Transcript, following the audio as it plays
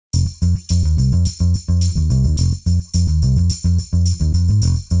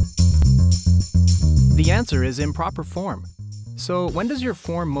answer is improper form. So when does your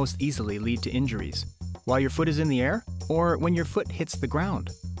form most easily lead to injuries? While your foot is in the air, or when your foot hits the ground?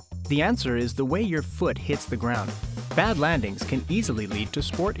 The answer is the way your foot hits the ground. Bad landings can easily lead to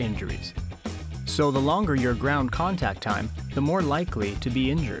sport injuries. So the longer your ground contact time, the more likely to be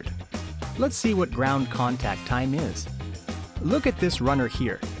injured. Let's see what ground contact time is. Look at this runner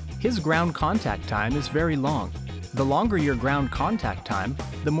here. His ground contact time is very long. The longer your ground contact time,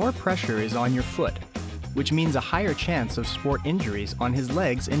 the more pressure is on your foot, which means a higher chance of sport injuries on his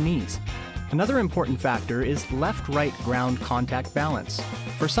legs and knees. Another important factor is left-right ground contact balance.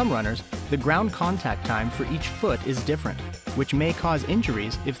 For some runners, the ground contact time for each foot is different, which may cause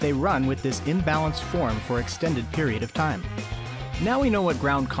injuries if they run with this imbalanced form for an extended period of time. Now we know what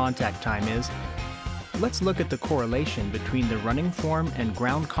ground contact time is. Let's look at the correlation between the running form and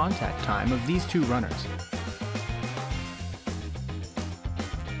ground contact time of these two runners.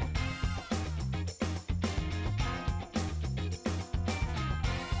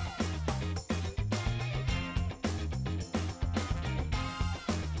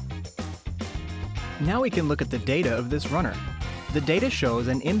 Now we can look at the data of this runner. The data shows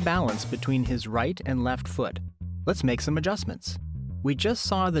an imbalance between his right and left foot. Let's make some adjustments. We just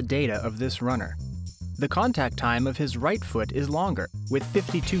saw the data of this runner. The contact time of his right foot is longer, with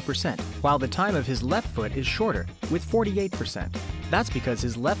 52%, while the time of his left foot is shorter, with 48%. That's because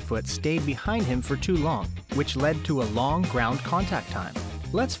his left foot stayed behind him for too long, which led to a long ground contact time.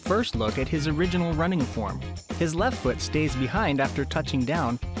 Let's first look at his original running form. His left foot stays behind after touching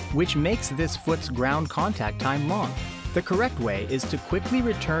down, which makes this foot's ground contact time long. The correct way is to quickly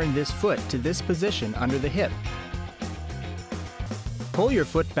return this foot to this position under the hip. Pull your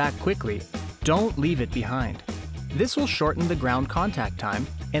foot back quickly. Don't leave it behind. This will shorten the ground contact time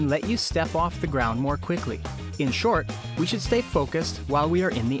and let you step off the ground more quickly. In short, we should stay focused while we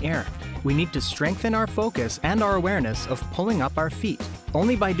are in the air. We need to strengthen our focus and our awareness of pulling up our feet.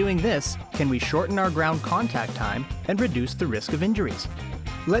 Only by doing this can we shorten our ground contact time and reduce the risk of injuries.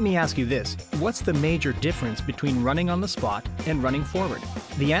 Let me ask you this, what's the major difference between running on the spot and running forward?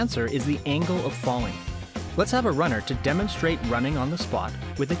 The answer is the angle of falling. Let's have a runner to demonstrate running on the spot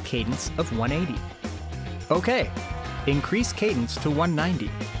with a cadence of 180. Okay, increase cadence to 190.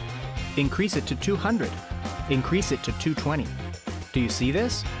 Increase it to 200. Increase it to 220. Do you see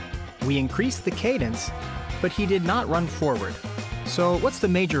this? We increased the cadence, but he did not run forward. So what's the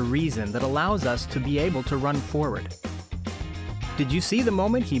major reason that allows us to be able to run forward? Did you see the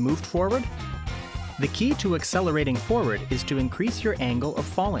moment he moved forward? The key to accelerating forward is to increase your angle of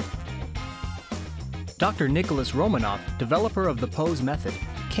falling. Dr. Nicholas Romanoff, developer of the pose method,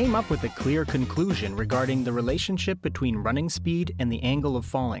 came up with a clear conclusion regarding the relationship between running speed and the angle of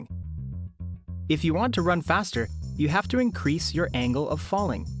falling. If you want to run faster, you have to increase your angle of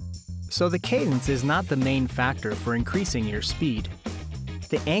falling. So the cadence is not the main factor for increasing your speed.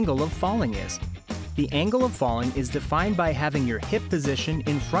 The angle of falling is. The angle of falling is defined by having your hip position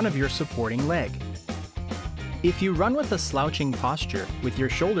in front of your supporting leg. If you run with a slouching posture with your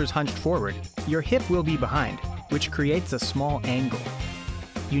shoulders hunched forward, your hip will be behind, which creates a small angle.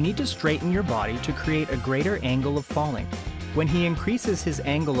 You need to straighten your body to create a greater angle of falling. When he increases his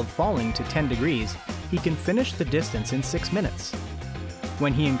angle of falling to 10 degrees, he can finish the distance in 6 minutes.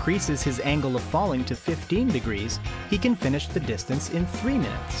 When he increases his angle of falling to 15 degrees, he can finish the distance in 3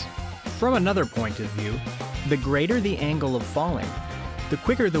 minutes. From another point of view, the greater the angle of falling, the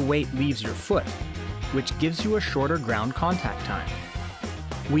quicker the weight leaves your foot, which gives you a shorter ground contact time.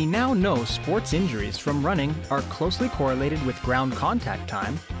 We now know sports injuries from running are closely correlated with ground contact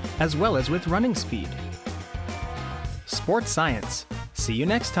time, as well as with running speed. Sports Science. See you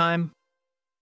next time!